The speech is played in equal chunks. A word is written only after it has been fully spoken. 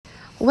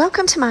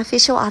Welcome to my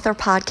official author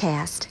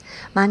podcast.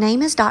 My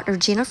name is Dr.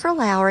 Jennifer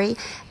Lowry,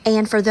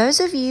 and for those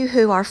of you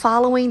who are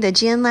following the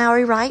Jen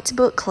Lowry Writes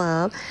Book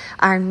Club,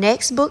 our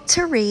next book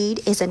to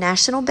read is a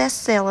national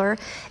bestseller.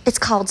 It's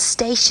called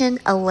Station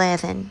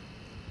 11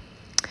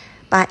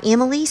 by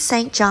Emily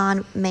St.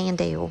 John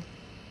Mandel.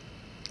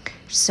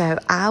 So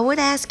I would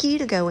ask you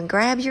to go and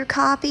grab your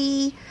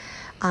copy,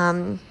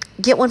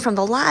 get one from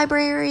the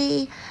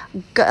library,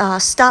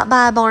 stop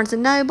by Barnes &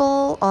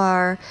 Noble,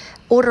 or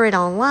order it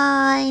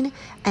online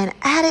and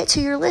add it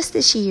to your list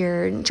this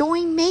year. And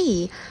join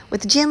me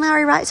with the Jen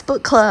Lowry Writes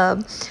Book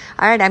Club.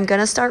 All right, I'm going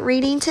to start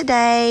reading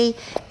today,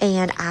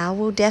 and I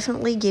will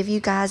definitely give you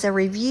guys a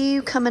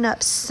review coming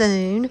up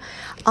soon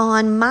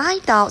on my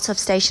thoughts of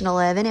Station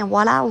 11 and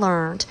what I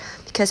learned.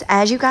 Because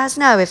as you guys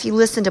know, if you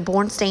listen to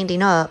Born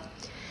Standing Up,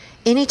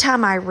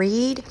 anytime I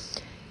read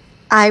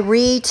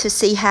to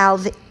see how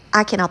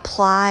I can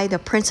apply the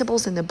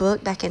principles in the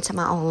book back into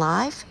my own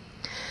life.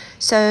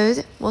 So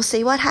we'll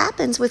see what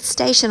happens with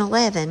Station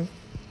 11.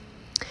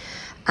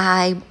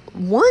 I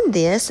won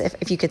this,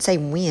 if you could say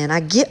win.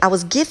 I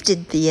was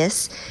gifted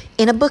this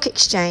in a book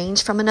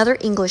exchange from another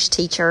English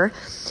teacher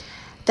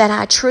that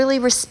I truly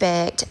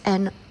respect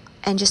and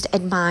just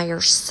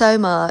admire so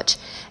much.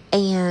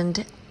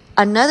 And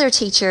another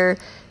teacher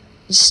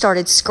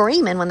started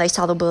screaming when they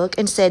saw the book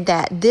and said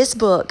that this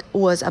book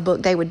was a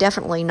book they would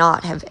definitely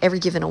not have ever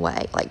given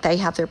away. Like, they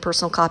have their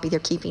personal copy they're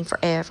keeping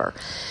forever.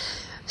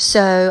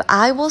 So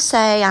I will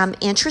say I'm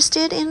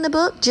interested in the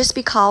book just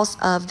because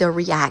of the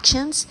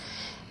reactions.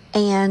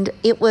 And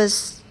it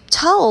was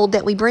told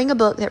that we bring a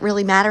book that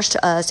really matters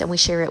to us and we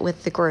share it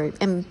with the group.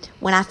 And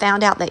when I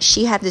found out that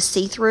she had the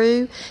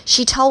see-through,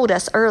 she told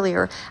us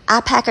earlier,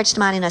 I packaged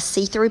mine in a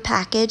see-through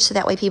package so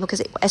that way people,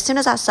 because as soon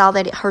as I saw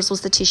that hers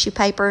was the tissue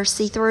paper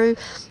see-through,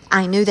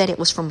 I knew that it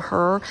was from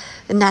her,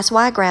 and that's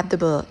why I grabbed the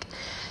book.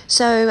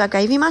 So I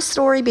gave you my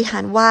story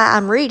behind why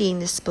I'm reading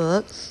this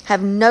book.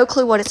 Have no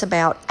clue what it's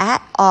about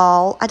at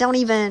all. I don't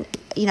even,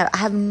 I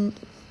have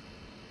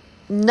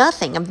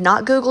nothing. I've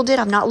not Googled it.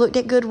 I've not looked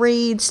at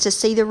Goodreads to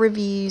see the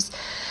reviews.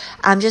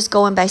 I'm just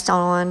going based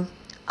on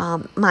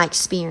my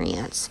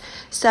experience.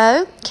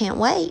 So, can't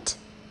wait.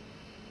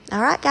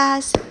 All right,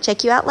 guys.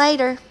 Check you out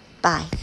later. Bye.